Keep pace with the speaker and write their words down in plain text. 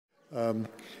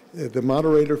The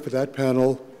moderator for that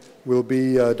panel will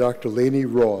be Dr. Lainey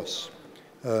Ross.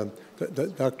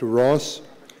 Dr. Ross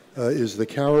is the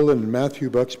Carolyn and Matthew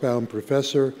Buxbaum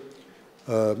Professor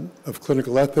of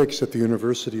Clinical Ethics at the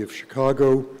University of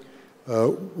Chicago,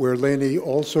 where Lainey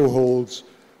also holds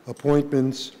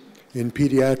appointments in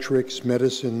pediatrics,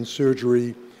 medicine,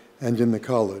 surgery, and in the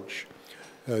college.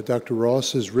 Dr.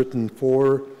 Ross has written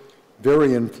 4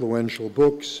 very influential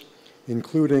books,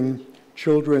 including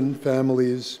Children,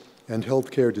 Families, and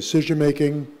Healthcare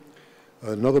Decision-Making,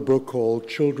 another book called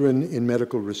Children in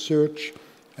Medical Research,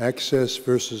 Access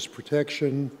versus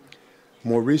Protection.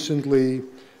 More recently,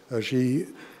 she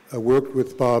worked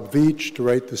with Bob Veach to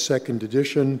write the 2nd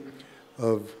edition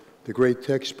of the great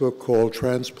textbook called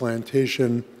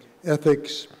Transplantation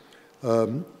Ethics,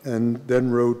 and then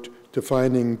wrote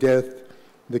Defining Death,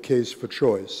 The Case for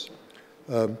Choice.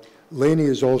 Lainey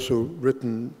has also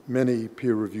written many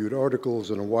peer-reviewed articles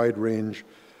on a wide range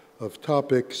of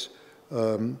topics,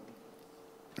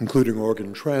 including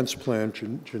organ transplant,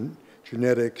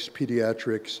 genetics,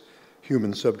 pediatrics,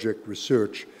 human subject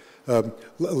research.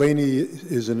 Lainey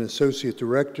is an associate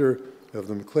director of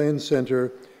the MacLean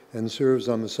Center and serves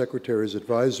on the Secretary's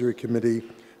Advisory Committee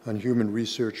on Human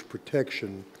Research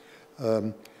Protection.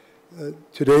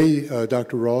 Today,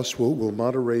 Dr. Ross will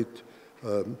moderate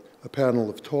a panel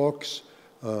of talks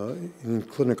in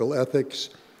clinical ethics,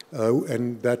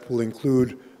 and that will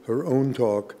include her own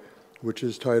talk, which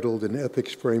is titled An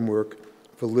Ethics Framework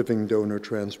for Living Donor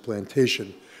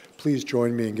Transplantation. Please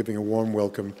join me in giving a warm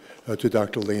welcome to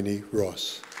Dr. Lainey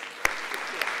Ross.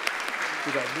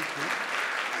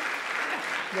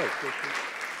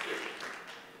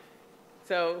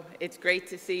 So it's great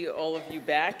to see all of you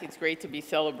back. It's great to be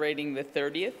celebrating the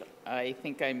 30th. I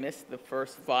think I missed the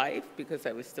first 5 because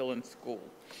I was still in school.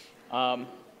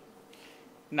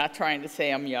 Not trying to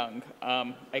say I'm young.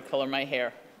 I color my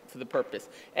hair for the purpose.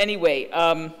 Anyway,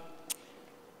 it's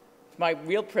my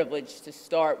real privilege to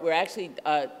start. We're actually,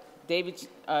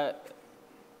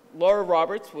 Laura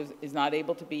Roberts is not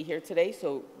able to be here today,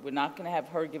 so we're not going to have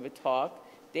her give a talk.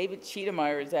 David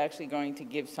Cheetemeyer is actually going to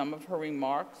give some of her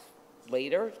remarks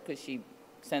later because she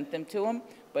sent them to him,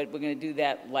 but we're going to do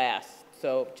that last.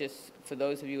 So just for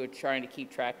those of you who are trying to keep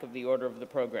track of the order of the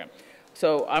program.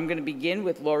 So I'm going to begin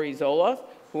with Laurie Zoloth,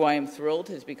 who I am thrilled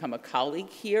has become a colleague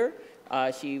here.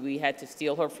 We had to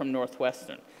steal her from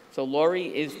Northwestern. So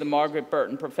Laurie is the Margaret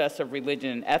Burton Professor of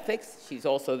Religion and Ethics. She's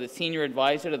also the Senior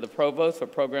Advisor to the Provost for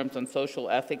Programs on Social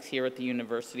Ethics here at the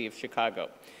University of Chicago.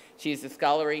 She has a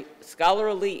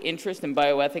scholarly interest in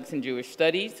bioethics and Jewish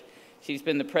studies. She's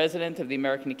been the president of the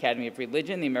American Academy of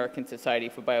Religion, the American Society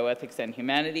for Bioethics and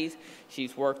Humanities.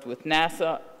 She's worked with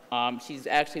NASA. She's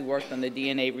actually worked on the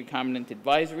DNA Recombinant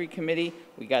Advisory Committee.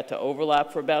 We got to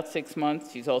overlap for about 6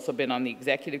 months. She's also been on the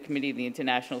executive committee of the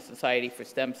International Society for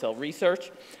Stem Cell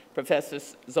Research. Professor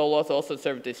Zoloth also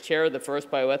served as chair of the first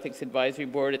Bioethics Advisory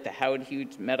Board at the Howard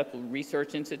Hughes Medical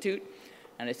Research Institute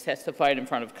and has testified in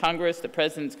front of Congress, the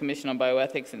President's Commission on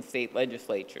Bioethics, and state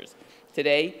legislatures.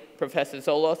 Today, Professor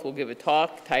Zoloth will give a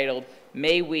talk titled,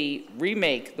 May We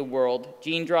Remake the World,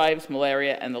 Gene Drives,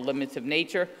 Malaria, and the Limits of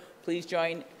Nature. Please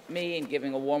join me in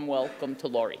giving a warm welcome to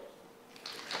Laurie.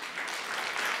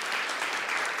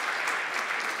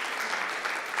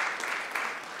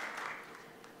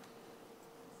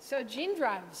 So gene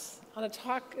drives on a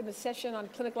talk in a session on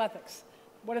clinical ethics.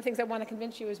 One of the things I want to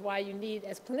convince you is why you need,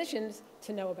 as clinicians,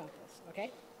 to know about this,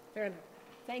 okay? Fair enough.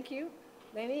 Thank you,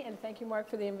 Lainey, and thank you, Mark,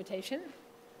 for the invitation.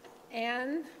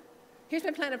 And here's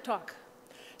my plan of talk.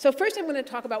 So first I'm going to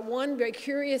talk about one very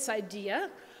curious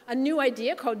idea, a new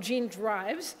idea called gene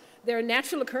drives. They're a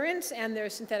natural occurrence and they're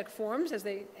synthetic forms,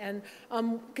 then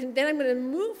I'm going to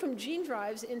move from gene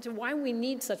drives into why we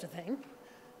need such a thing,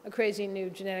 a crazy new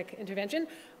genetic intervention,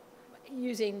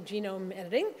 using genome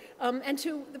editing, and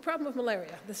to the problem of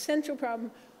malaria, the central problem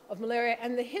of malaria,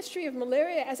 and the history of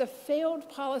malaria as a failed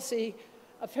policy,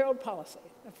 a failed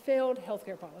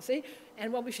healthcare policy,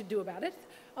 and what we should do about it.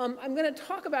 I'm going to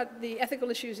talk about the ethical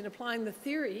issues in applying the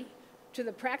theory to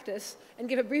the practice and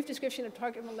give a brief description of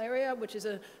Target Malaria, which is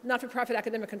a not-for-profit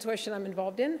academic consortium I'm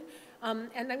involved in. And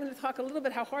I'm going to talk a little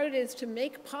bit how hard it is to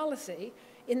make policy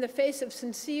in the face of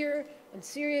sincere and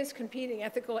serious competing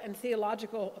ethical and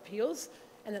theological appeals.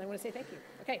 And then I'm going to say thank you.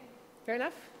 Okay, fair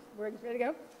enough? We're ready to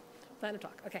go? Plan to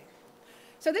talk. Okay.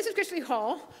 So this is Christy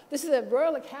Hall. This is a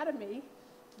Royal Academy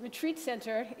retreat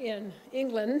center in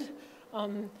England,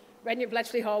 right near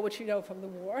Bletchley Hall, which you know from the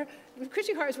war.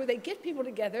 Christy Hall is where they get people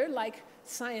together, like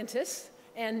scientists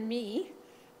and me,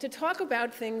 to talk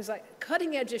about things like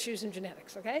cutting-edge issues in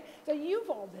genetics, okay? So you've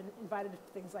all been invited to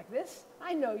things like this.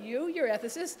 I know you, you're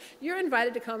ethicists. You're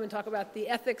invited to come and talk about the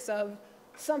ethics of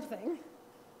something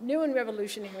new and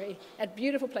revolutionary at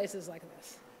beautiful places like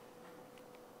this.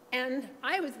 And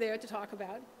I was there to talk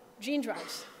about gene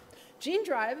drives. Gene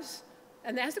drives,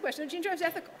 and ask the question, are gene drives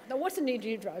ethical? Now, what's a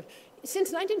gene drive?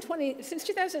 Since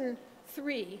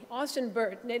 2003, Austin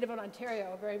Burt, native of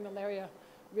Ontario, a very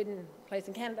malaria-ridden place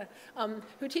in Canada,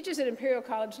 who teaches at Imperial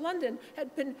College London,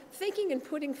 had been thinking and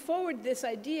putting forward this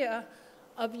idea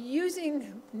of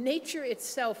using nature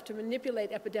itself to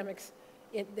manipulate epidemics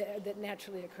that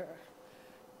naturally occur.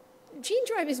 Gene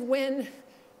drive is when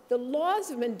the laws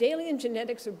of Mendelian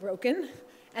genetics are broken,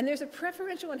 and there's a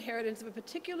preferential inheritance of a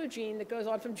particular gene that goes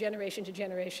on from generation to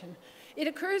generation. It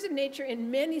occurs in nature in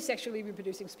many sexually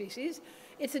reproducing species.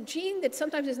 It's a gene that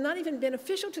sometimes is not even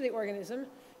beneficial to the organism,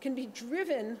 can be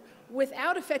driven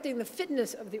without affecting the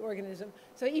fitness of the organism.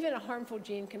 So even a harmful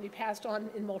gene can be passed on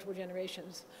in multiple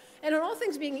generations. And on all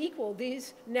things being equal,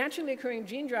 these naturally occurring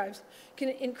gene drives can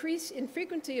increase in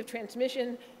frequency of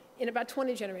transmission in about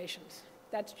 20 generations.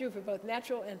 That's true for both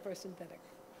natural and for synthetic.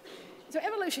 So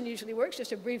evolution usually works.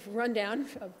 Just a brief rundown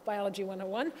of Biology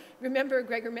 101. Remember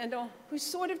Gregor Mendel, who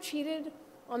sort of cheated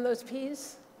on those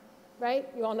peas, right?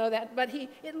 You all know that. But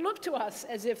it looked to us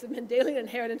as if the Mendelian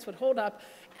inheritance would hold up.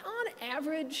 On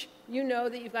average, you know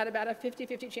that you've got about a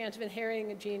 50-50 chance of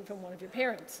inheriting a gene from one of your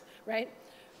parents, right?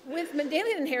 With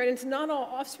Mendelian inheritance, not all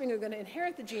offspring are going to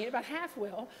inherit the gene, about half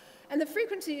will, and the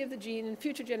frequency of the gene in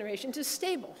future generations is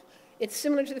stable. It's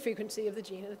similar to the frequency of the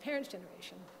gene in the parent's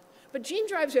generation. But gene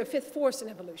drives are a fifth force in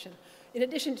evolution. In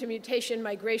addition to mutation,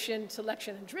 migration,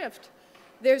 selection, and drift,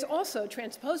 there's also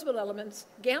transposable elements,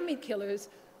 gamete killers,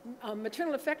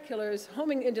 maternal effect killers,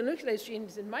 homing endonuclease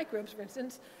genes in microbes, for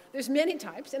instance. There's many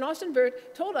types, and Austin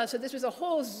Burt told us that this was a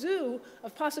whole zoo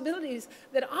of possibilities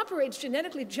that operates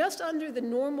genetically just under the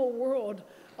normal world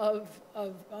of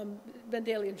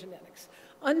Mendelian genetics.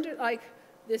 Like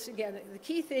this, again, the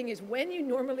key thing is when you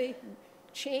normally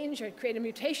change or create a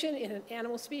mutation in an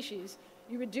animal species,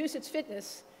 you reduce its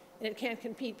fitness and it can't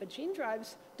compete, but gene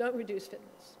drives don't reduce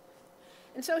fitness.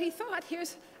 And so he thought,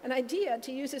 here's an idea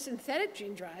to use a synthetic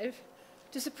gene drive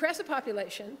to suppress a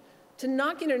population, to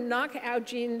knock in or knock out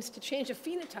genes to change a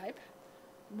phenotype,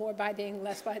 more biting,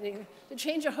 less biting, to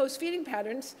change a host feeding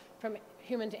patterns from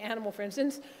human to animal, for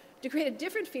instance, to create a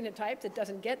different phenotype that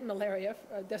doesn't get malaria,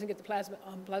 or doesn't get the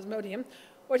plasmodium,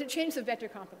 or to change the vector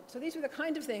competence. So these were the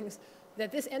kind of things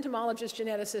that this entomologist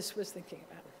geneticist was thinking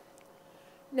about.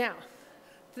 Now,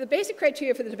 the basic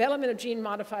criteria for the development of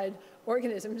gene-modified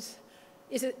organisms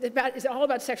is all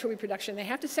about sexual reproduction. They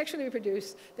have to sexually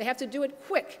reproduce. They have to do it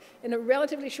quick in a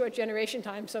relatively short generation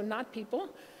time, so not people.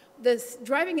 The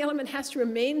driving element has to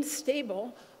remain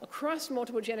stable across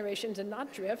multiple generations and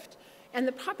not drift. And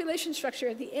the population structure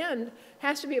at the end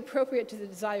has to be appropriate to the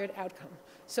desired outcome.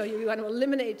 So you want to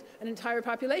eliminate an entire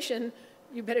population,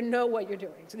 you better know what you're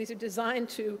doing. So these are designed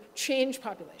to change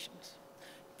populations.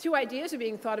 Two ideas are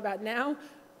being thought about now.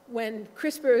 When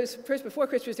before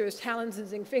CRISPR's, there was talons and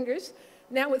zinc fingers.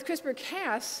 Now with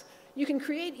CRISPR-Cas, you can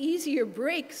create easier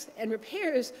breaks and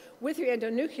repairs with your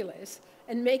endonuclease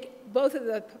and make both of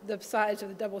the sides of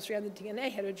the double-stranded DNA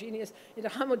heterogeneous into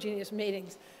homogeneous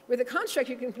matings. With a construct,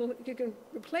 you can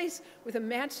replace with a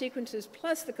matched sequences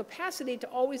plus the capacity to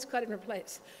always cut and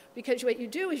replace. Because what you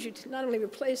do is you not only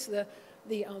replace the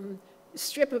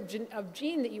strip of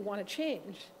gene that you want to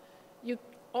change, you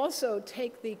also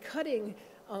take the cutting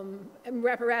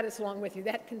apparatus along with you.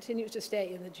 That continues to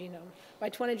stay in the genome by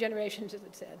 20 generations, as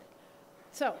it said.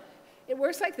 So it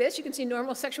works like this. You can see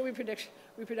normal sexual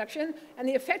reproduction, and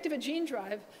the effect of a gene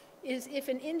drive is if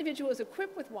an individual is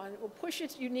equipped with one, it will push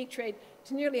its unique trait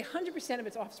to nearly 100% of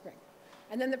its offspring.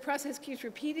 And then the process keeps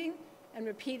repeating and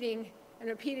repeating and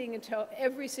repeating until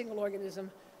every single organism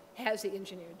has the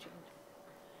engineered gene.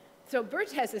 So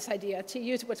Burt has this idea to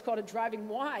use what's called a driving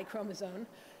Y chromosome,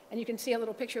 and you can see a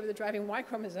little picture of the driving Y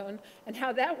chromosome, and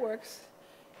how that works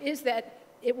is that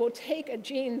it will take a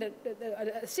gene,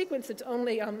 a sequence that's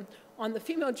only on the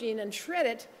female gene and shred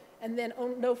it, and then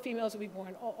no females will be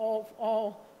born.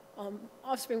 All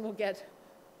offspring will get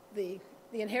the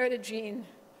inherited gene,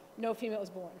 no females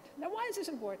born. Now, why is this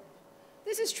important?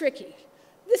 This is tricky.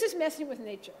 This is messing with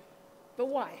nature. But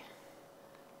why?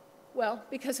 Well,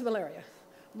 because of malaria.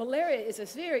 Malaria is a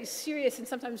very serious and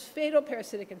sometimes fatal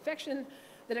parasitic infection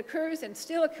that occurs and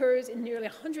still occurs in nearly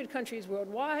 100 countries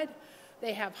worldwide.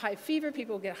 They have high fever.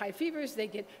 People get high fevers. They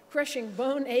get crushing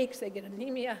bone aches. They get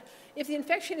anemia. If the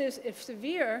infection is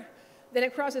severe, Then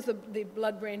it crosses the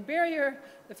blood-brain barrier.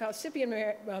 The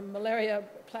falciparum malaria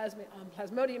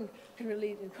plasmodium can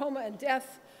lead in coma and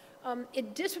death.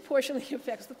 It disproportionately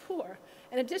affects the poor,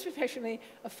 and it disproportionately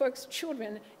affects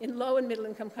children in low and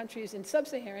middle-income countries in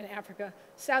sub-Saharan Africa,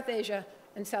 South Asia,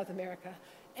 and South America.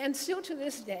 And still to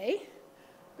this day,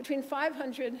 between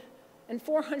 500 and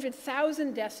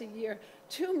 400,000 deaths a year,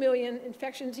 2 million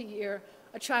infections a year,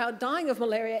 a child dying of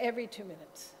malaria every 2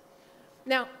 minutes.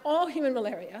 Now, all human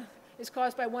malaria is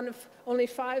caused by one of only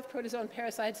 5 protozoan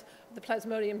parasites of the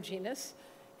Plasmodium genus,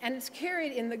 and it's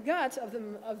carried in the gut of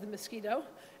the mosquito.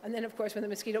 And then, of course, when the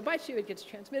mosquito bites you, it gets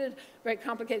transmitted. Very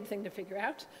complicated thing to figure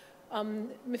out.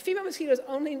 Female mosquitoes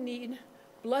only need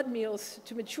blood meals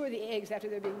to mature the eggs after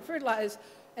they're being fertilized,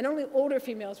 and only older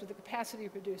females with the capacity to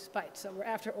produce bites. So we're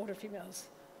after older females.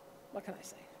 What can I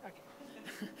say?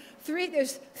 Okay.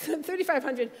 There's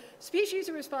 3,500 species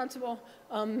are responsible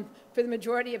for the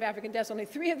majority of African deaths. Only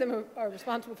 3 of them are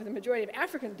responsible for the majority of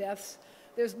African deaths.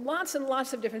 There's lots and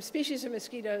lots of different species of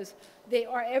mosquitoes. They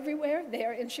are everywhere. They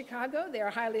are in Chicago. They are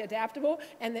highly adaptable.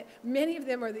 And many of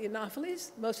them are the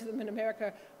Anopheles. Most of them in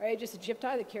America are Aedes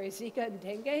aegypti that carry Zika and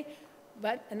dengue.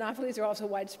 But Anopheles are also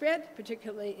widespread,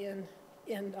 particularly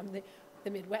in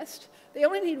the Midwest. They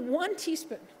only need 1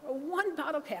 teaspoon or 1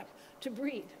 bottle cap to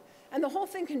breed. And the whole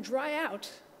thing can dry out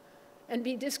and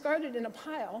be discarded in a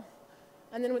pile.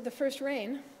 And then with the first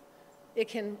rain, it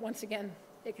can, once again,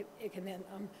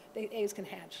 the eggs can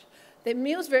hatch. The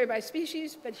meals vary by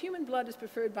species, but human blood is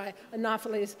preferred by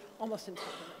Anopheles almost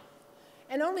entirely.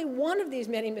 And only one of these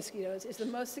many mosquitoes is the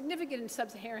most significant in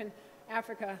sub-Saharan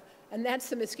Africa, and that's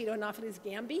the mosquito Anopheles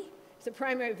gambiae. It's the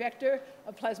primary vector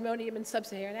of Plasmodium in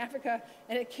sub-Saharan Africa,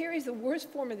 and it carries the worst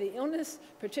form of the illness.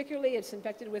 Particularly, it's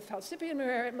infected with falciparum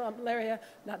malaria,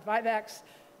 not vivax.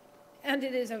 And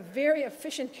it is a very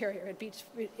efficient carrier.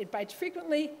 It bites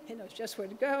frequently, it knows just where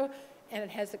to go, and it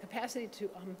has the capacity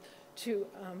to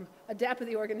adapt with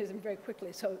the organism very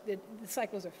quickly, so the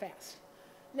cycles are fast.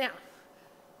 Now,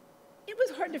 it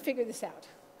was hard to figure this out.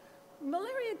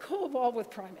 Malaria co-evolved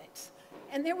with primates,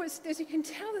 and as you can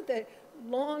tell that the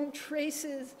long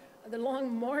traces, the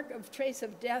long mark of trace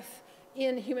of death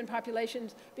in human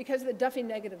populations because of the Duffy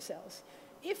negative cells.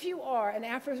 If you are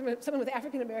someone with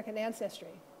African-American ancestry,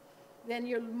 then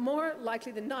you're more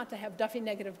likely than not to have Duffy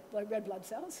negative red blood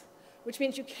cells, which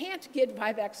means you can't get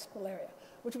vivax malaria,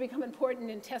 which will become important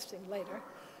in testing later,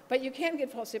 but you can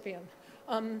get falciparum.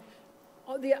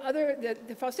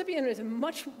 The falciparum is a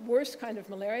much worse kind of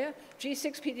malaria.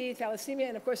 G6PD, thalassemia,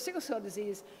 and of course sickle cell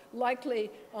disease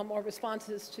likely are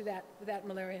responses to that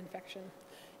malaria infection.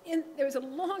 There was a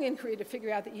long inquiry to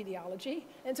figure out the etiology,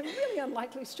 and it's a really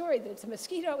unlikely story that it's a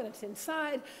mosquito and it's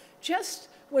inside. Just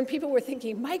when people were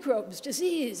thinking microbes,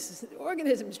 disease,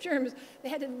 organisms, germs, they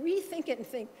had to rethink it and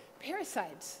think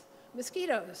parasites,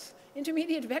 mosquitoes,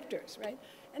 intermediate vectors, right?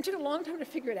 And it took a long time to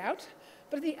figure it out.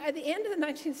 But at the end of the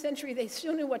 19th century, they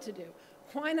still knew what to do.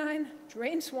 Quinine,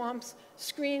 drain swamps,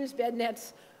 screens, bed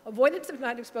nets, avoidance of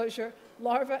night exposure,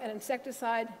 larvae and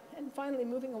insecticide, and finally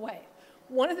moving away.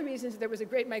 One of the reasons there was a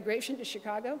great migration to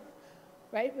Chicago,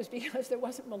 right, was because there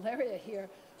wasn't malaria here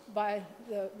by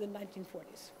the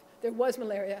 1940s. There was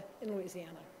malaria in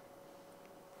Louisiana.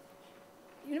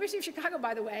 University of Chicago,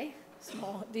 by the way,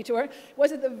 small detour,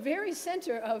 was at the very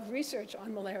center of research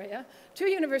on malaria. 2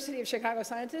 University of Chicago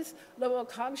scientists, Lowell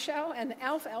Cogshaw and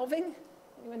Alf Alving,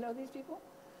 anyone know these people?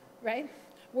 Right?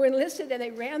 Were enlisted and they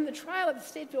ran the trial at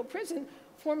the Stateville prison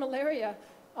for malaria,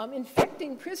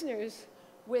 infecting prisoners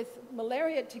with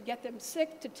malaria to get them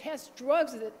sick, to test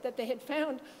drugs that they had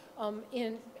found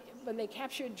when they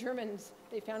captured Germans.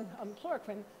 They found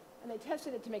chloroquine, and they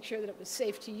tested it to make sure that it was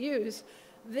safe to use.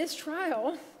 This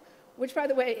trial, which, by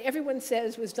the way, everyone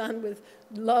says was done with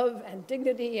love and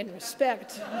dignity and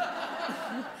respect,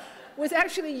 was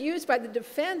actually used by the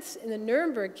defense in the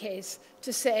Nuremberg case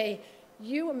to say,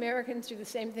 you Americans do the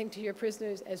same thing to your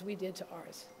prisoners as we did to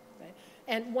ours. Right?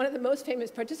 And one of the most famous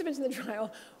participants in the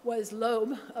trial was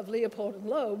Loeb of Leopold and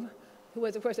Loeb, who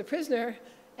was, of course, a prisoner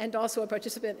and also a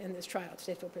participant in this trial at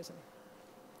Stateville Prison.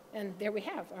 And there we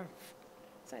have our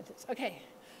scientists. Okay.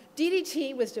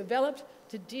 DDT was developed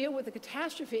to deal with the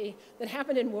catastrophe that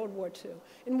happened in World War II.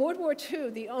 In World War II,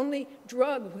 the only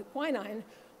drug, quinine,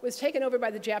 was taken over by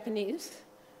the Japanese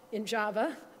in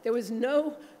Java. There was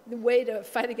no way to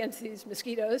fight against these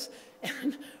mosquitoes.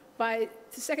 And by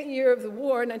the second year of the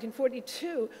war,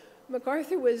 1942,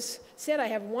 MacArthur said, I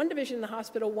have 1 division in the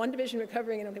hospital, 1 division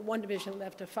recovering, and only 1 division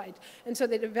left to fight. And so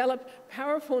they developed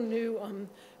powerful new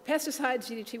pesticides.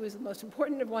 DDT was the most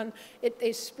important of one.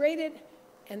 They sprayed it,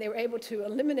 and they were able to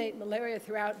eliminate malaria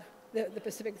throughout the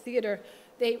Pacific theater.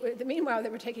 Meanwhile, they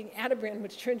were taking Atabrand,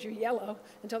 which turns you yellow,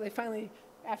 until they finally,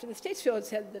 after the Statesfield,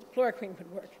 said that chloroquine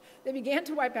could work. They began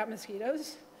to wipe out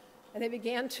mosquitoes, and they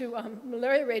began to,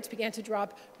 malaria rates began to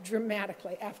drop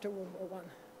dramatically after World War I.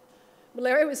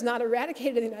 Malaria was not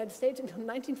eradicated in the United States until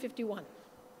 1951,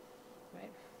 right?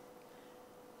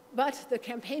 But the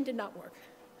campaign did not work.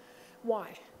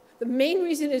 Why? The main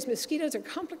reason is mosquitoes are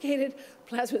complicated,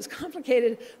 plasma is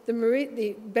complicated.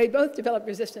 They both develop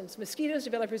resistance. Mosquitoes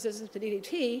develop resistance to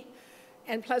DDT,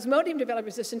 and Plasmodium develop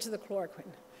resistance to the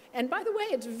chloroquine. And by the way,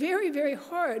 it's very, very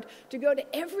hard to go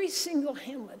to every single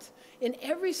hamlet in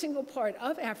every single part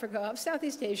of Africa, of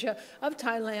Southeast Asia, of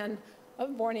Thailand,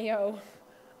 of Borneo,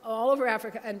 all over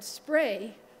Africa, and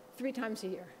spray 3 times a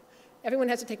year. Everyone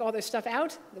has to take all their stuff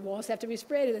out, the walls have to be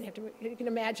sprayed, and you can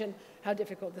imagine how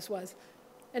difficult this was.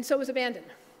 And so it was abandoned.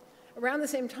 Around the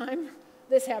same time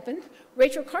this happened,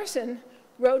 Rachel Carson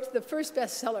wrote the first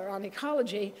bestseller on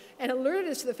ecology and alerted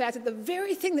us to the fact that the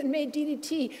very thing that made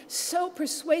DDT so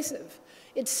persuasive,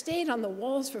 it stayed on the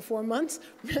walls for 4 months,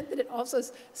 meant that it also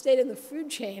stayed in the food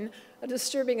chain a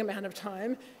disturbing amount of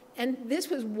time. And this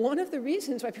was one of the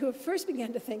reasons why people first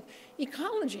began to think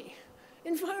ecology,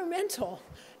 environmental,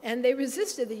 and they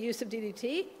resisted the use of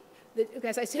DDT.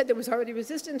 As I said, there was already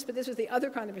resistance, but this was the other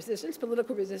kind of resistance,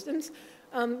 political resistance.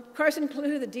 Carson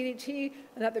concluded that DDT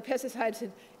and other pesticides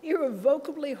had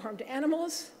irrevocably harmed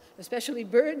animals, especially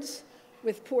birds,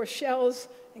 with poor shells,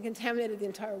 and contaminated the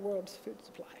entire world's food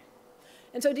supply.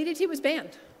 And so DDT was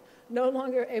banned, no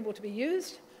longer able to be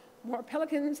used, more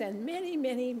pelicans, and many,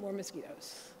 many more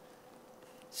mosquitoes.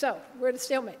 So we're at a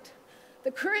stalemate.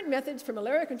 The current methods for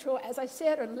malaria control, as I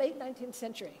said, are late 19th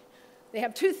century. They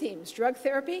have 2 themes, drug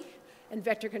therapy and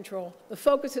vector control. The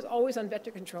focus is always on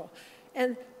vector control.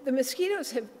 And the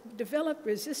mosquitoes have developed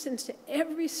resistance to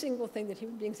every single thing that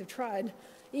human beings have tried,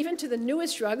 even to the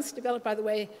newest drugs, developed, by the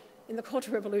way, in the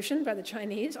Cultural Revolution by the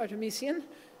Chinese, artemisian,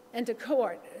 and to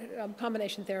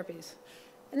combination therapies.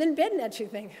 And then bed nets, you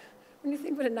think. When you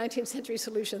think what a 19th century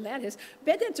solution that is,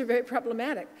 bed nets are very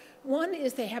problematic. One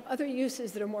is they have other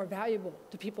uses that are more valuable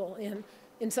to people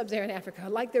in sub-Saharan Africa,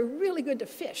 like they're really good to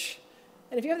fish.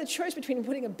 And if you have the choice between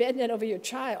putting a bed net over your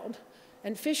child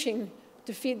and fishing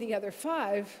to feed the other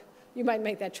 5, you might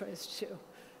make that choice too.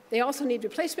 They also need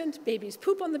replacement. Babies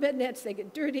poop on the bed nets, they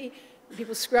get dirty,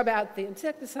 people scrub out the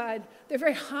insecticide. They're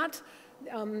very hot.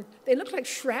 They look like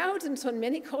shrouds, and so in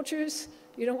many cultures,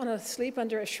 you don't want to sleep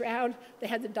under a shroud. They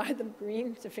had to dye them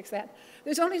green to fix that.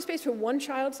 There's only space for 1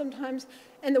 child sometimes,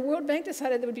 and the World Bank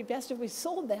decided that it would be best if we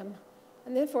sold them,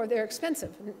 and therefore they're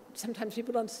expensive, and sometimes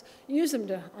people don't use them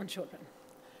on children.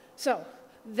 So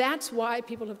that's why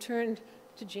people have turned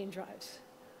to gene drives.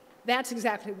 That's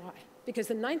exactly why, because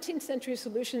the 19th century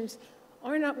solutions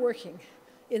are not working.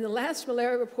 In the last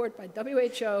malaria report by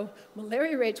WHO,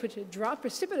 malaria rates, which had dropped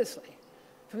precipitously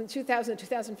from 2000 to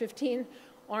 2015,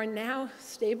 are now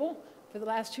stable for the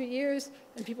last 2 years,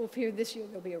 and people fear this year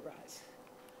there'll be a rise.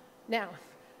 Now,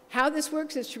 how this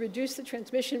works is to reduce the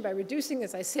transmission by reducing,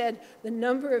 as I said, the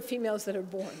number of females that are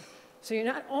born. So you're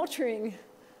not altering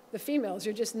the females,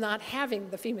 you're just not having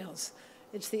the females.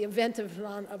 It's the event of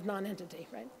non-entity,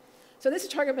 right? So this is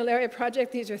Target Malaria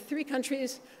Project. These are 3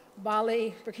 countries,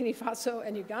 Bali, Burkina Faso,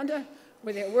 and Uganda,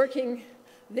 where they're working.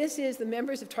 This is the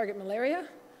members of Target Malaria.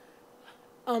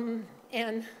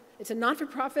 And it's a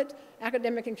not-for-profit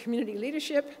academic and community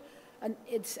leadership. And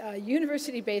it's a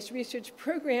university-based research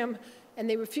program, and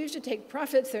they refuse to take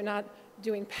profits. They're not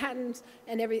doing patents,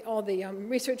 and all the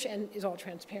research is all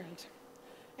transparent.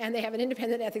 And they have an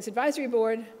independent ethics advisory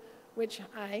board, which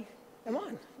I am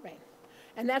on, right?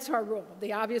 And that's our role.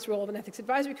 The obvious role of an ethics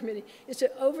advisory committee is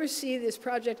to oversee this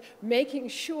project, making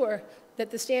sure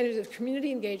that the standards of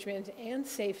community engagement and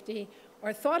safety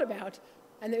are thought about,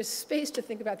 and there's space to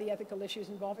think about the ethical issues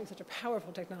involving such a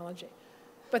powerful technology.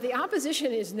 But the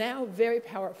opposition is now very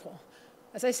powerful.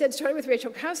 As I said, starting with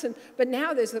Rachel Carson, but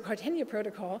now there's the Cartenia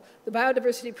Protocol, the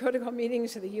Biodiversity Protocol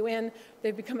meetings of the UN.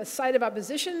 They've become a site of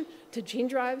opposition to gene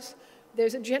drives.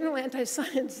 There's a general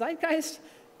anti-science zeitgeist,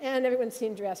 and everyone's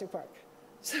seen Jurassic Park.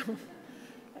 So,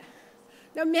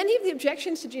 now many of the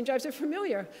objections to gene drives are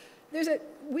familiar. There's a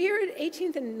weird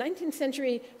 18th and 19th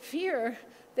century fear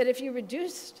that if you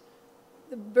reduced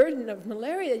the burden of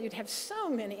malaria, you'd have so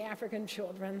many African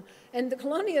children. And the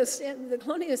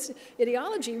colonialist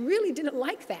ideology really didn't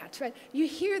like that, right? You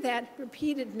hear that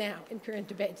repeated now in current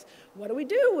debates. What do we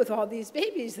do with all these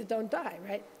babies that don't die,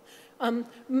 right?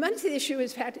 Much of the issue, in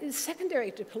fact, is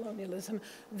secondary to colonialism.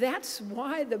 That's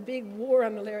why the big war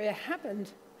on malaria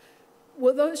happened.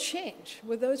 Will those change?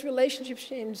 Will those relationships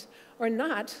change or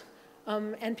not?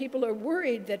 And people are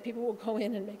worried that people will go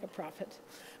in and make a profit.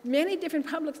 Many different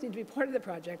publics need to be part of the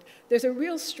project. There's a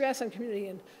real stress on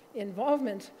community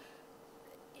involvement.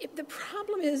 The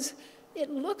problem is, it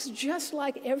looks just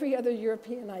like every other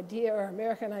European idea or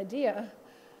American idea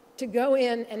to go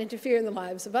in and interfere in the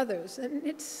lives of others, and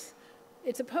it's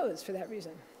opposed for that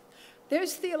reason.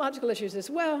 There's theological issues as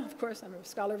well. Of course, I'm a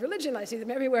scholar of religion. I see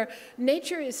them everywhere.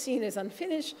 Nature is seen as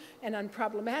unfinished and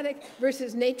unproblematic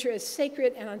versus nature as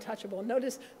sacred and untouchable.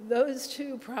 Notice those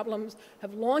two problems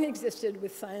have long existed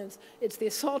with science. It's the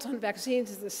assault on vaccines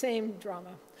is the same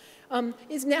drama.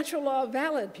 Is natural law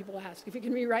valid, people ask, if you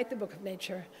can rewrite the book of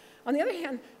nature? On the other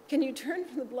hand, can you turn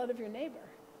from the blood of your neighbor?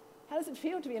 How does it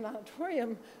feel to be in an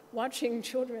auditorium watching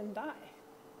children die,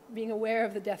 being aware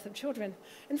of the death of children?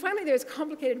 And finally, there's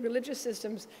complicated religious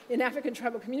systems in African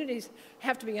tribal communities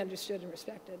have to be understood and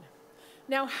respected.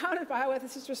 Now, how did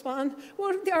bioethicists respond?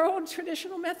 Well, our old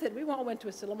traditional method. We all went to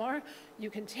a Silomar. You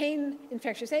contain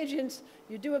infectious agents,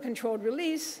 you do a controlled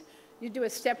release, you do a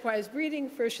stepwise breeding,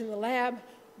 first in the lab,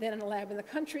 then in a lab in the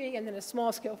country, and then a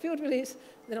small-scale field release,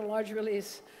 then a large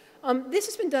release. This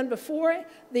has been done before.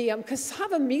 The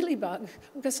cassava mealybug,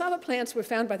 cassava plants were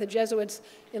found by the Jesuits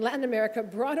in Latin America,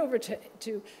 brought over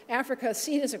to Africa,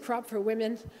 seen as a crop for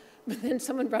women, but then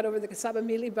someone brought over the cassava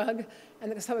mealybug,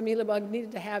 and the cassava mealybug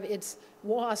needed to have its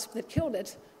wasp that killed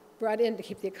it brought in to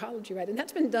keep the ecology right. And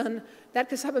that's been done. That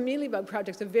cassava mealybug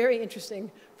project is a very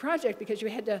interesting project because you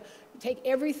had to take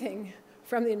everything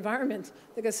from the environment,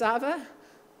 the cassava,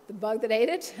 the bug that ate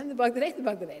it, and the bug that ate the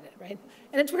bug that ate it, right?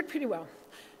 And it's worked pretty well.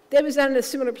 That was done in a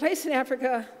similar place in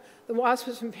Africa. The wasp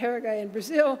was from Paraguay and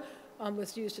Brazil,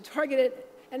 was used to target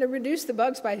it, and it reduced the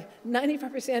bugs by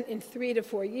 95% in 3 to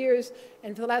 4 years,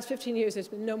 and for the last 15 years, there's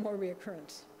been no more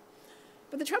reoccurrence.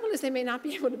 But the trouble is they may not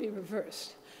be able to be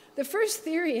reversed. The first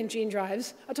theory in gene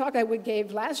drives, a talk I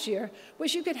gave last year,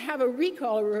 was you could have a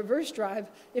recall or a reverse drive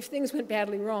if things went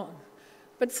badly wrong.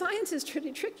 But science is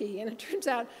pretty tricky, and it turns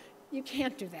out you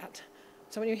can't do that.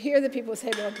 So when you hear the people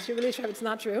say, well, it's your release drive, it's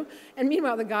not true. And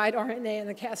meanwhile, the guide RNA and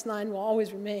the Cas9 will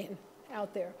always remain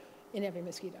out there in every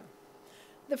mosquito.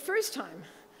 The first time,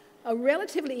 a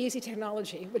relatively easy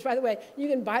technology, which, by the way, you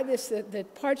can buy this, the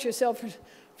parts yourself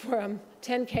for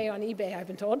 $10K on eBay, I've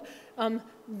been told,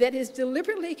 that is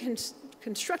deliberately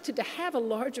constructed to have a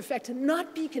large effect and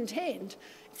not be contained.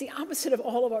 It's the opposite of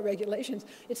all of our regulations.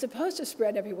 It's supposed to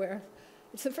spread everywhere.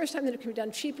 It's the first time that it can be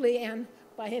done cheaply and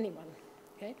by anyone,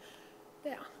 okay?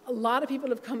 Now, a lot of people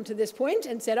have come to this point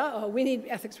and said, uh-oh, we need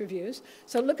ethics reviews.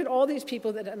 So look at all these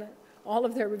people that all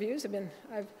of their reviews have been,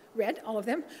 I've read all of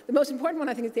them. The most important one,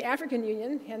 I think, is the African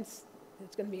Union, hence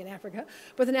it's going to be in Africa.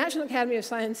 But the National Academy of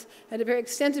Science had a very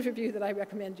extensive review that I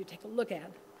recommend you take a look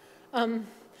at.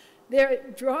 They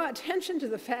draw attention to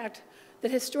the fact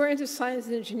that historians of science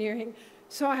and engineering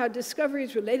saw how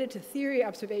discoveries related to theory,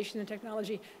 observation, and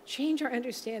technology change our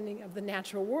understanding of the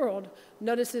natural world.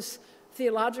 Notice this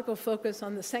theological focus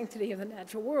on the sanctity of the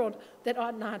natural world that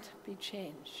ought not be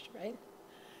changed, right?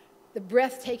 The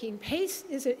breathtaking pace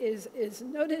is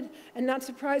noted, and not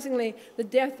surprisingly, the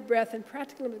depth, breadth, and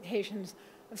practical implications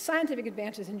of scientific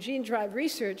advances in gene drive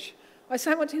research are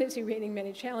simultaneously raising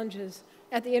many challenges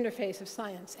at the interface of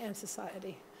science and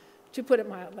society, to put it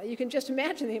mildly. You can just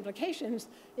imagine the implications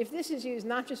if this is used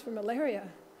not just for malaria,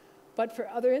 but for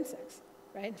other insects,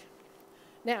 right?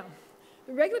 Now,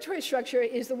 the regulatory structure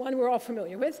is the one we're all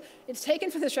familiar with. It's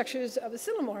taken from the structures of the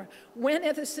Silomar. When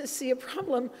ethicists see a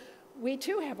problem, we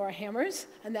too have our hammers,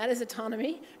 and that is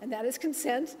autonomy, and that is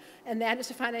consent, and that is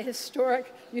to find a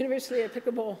historic, universally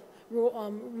applicable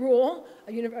rule,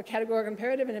 a categorical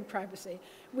imperative, and in privacy.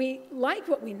 We like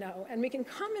what we know, and we can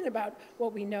comment about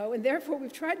what we know, and therefore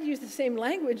we've tried to use the same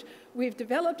language we've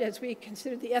developed as we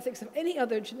consider the ethics of any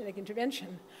other genetic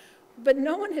intervention. But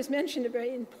no one has mentioned a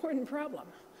very important problem.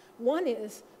 One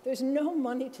is there's no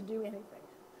money to do anything.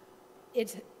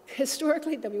 It's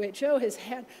historically, WHO has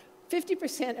had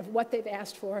 50% of what they've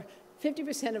asked for,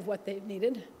 50% of what they've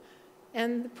needed,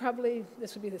 and probably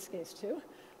this would be this case too.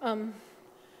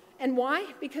 And why?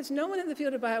 Because no one in the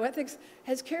field of bioethics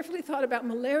has carefully thought about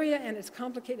malaria and its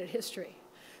complicated history.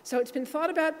 So it's been thought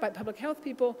about by public health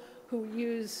people who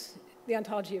use the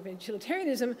ontology of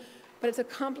utilitarianism, but it's a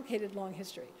complicated, long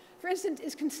history. For instance,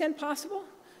 is consent possible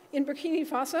in Burkina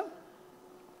Faso,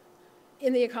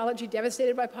 in the ecology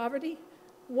devastated by poverty?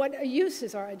 What use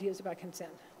is our ideas about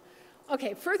consent?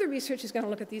 Okay, further research is going to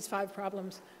look at these 5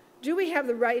 problems. Do we have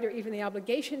the right or even the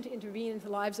obligation to intervene into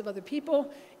the lives of other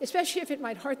people, especially if it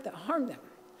might harm them?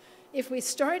 If we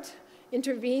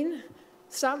intervene,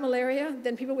 stop malaria,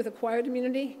 then people with acquired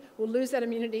immunity will lose that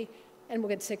immunity and will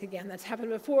get sick again. That's happened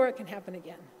before, it can happen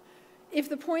again. If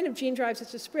the point of gene drives is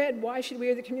to spread, why should we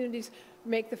or the communities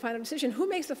make the final decision? Who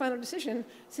makes the final decision,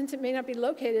 since it may not be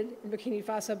located in Burkina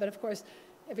Faso, but of course,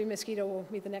 every mosquito will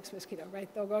meet the next mosquito, right?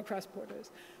 They'll go across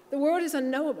borders. The world is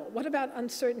unknowable. What about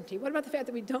uncertainty? What about the fact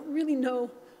that we don't really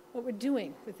know what we're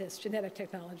doing with this genetic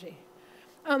technology?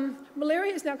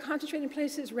 Malaria is now concentrated in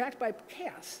places racked by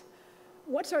chaos.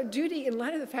 What's our duty in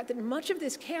light of the fact that much of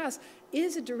this chaos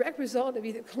is a direct result of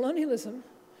either colonialism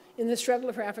in the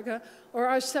struggle for Africa or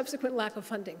our subsequent lack of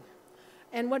funding?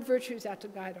 And what virtues ought to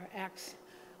guide our acts?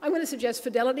 I'm going to suggest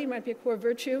fidelity might be a core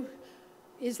virtue.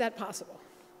 Is that possible?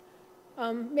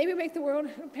 Maybe make the world.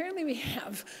 Apparently we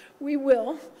have. We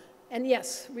will. And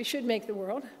yes, we should make the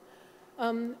world.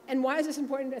 And why is this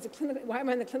important as a clinical, why am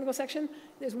I in the clinical section?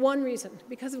 There's one reason,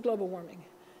 because of global warming.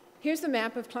 Here's the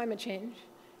map of climate change.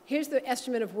 Here's the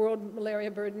estimate of world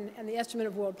malaria burden and the estimate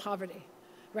of world poverty,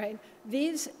 right?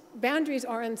 These boundaries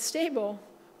are unstable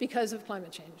because of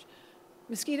climate change.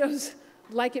 Mosquitoes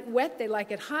like it wet, they like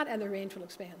it hot, and their range will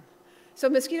expand. So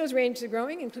mosquitoes' range is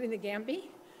growing, including the Gambia.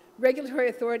 Regulatory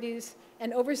authorities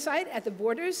and oversight at the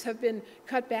borders have been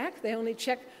cut back. They only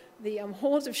check the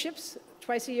holds of ships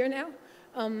twice a year now.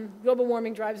 Global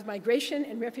warming drives migration,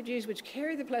 and refugees which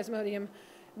carry the plasmodium,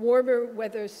 warmer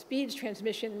weather speeds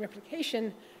transmission and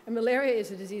replication, and malaria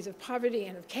is a disease of poverty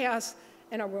and of chaos,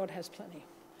 and our world has plenty.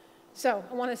 So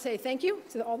I want to say thank you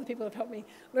to all the people who have helped me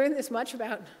learn this much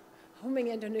about homing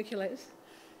endonuclease.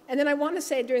 And then I want to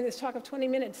say during this talk of 20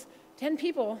 minutes, 10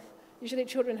 people, usually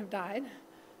children, have died.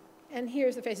 And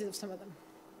here's the faces of some of them.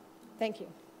 Thank you.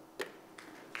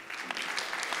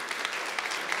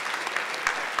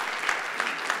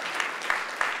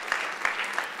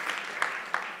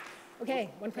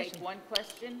 Okay, one question. Take one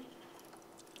question,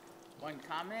 one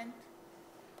comment.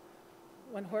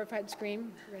 One horrified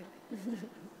scream. Right.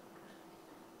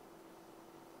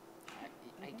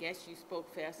 I guess you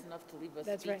spoke fast enough to leave us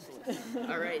That's right. speechless.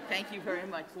 All right, thank you very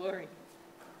much, Laurie.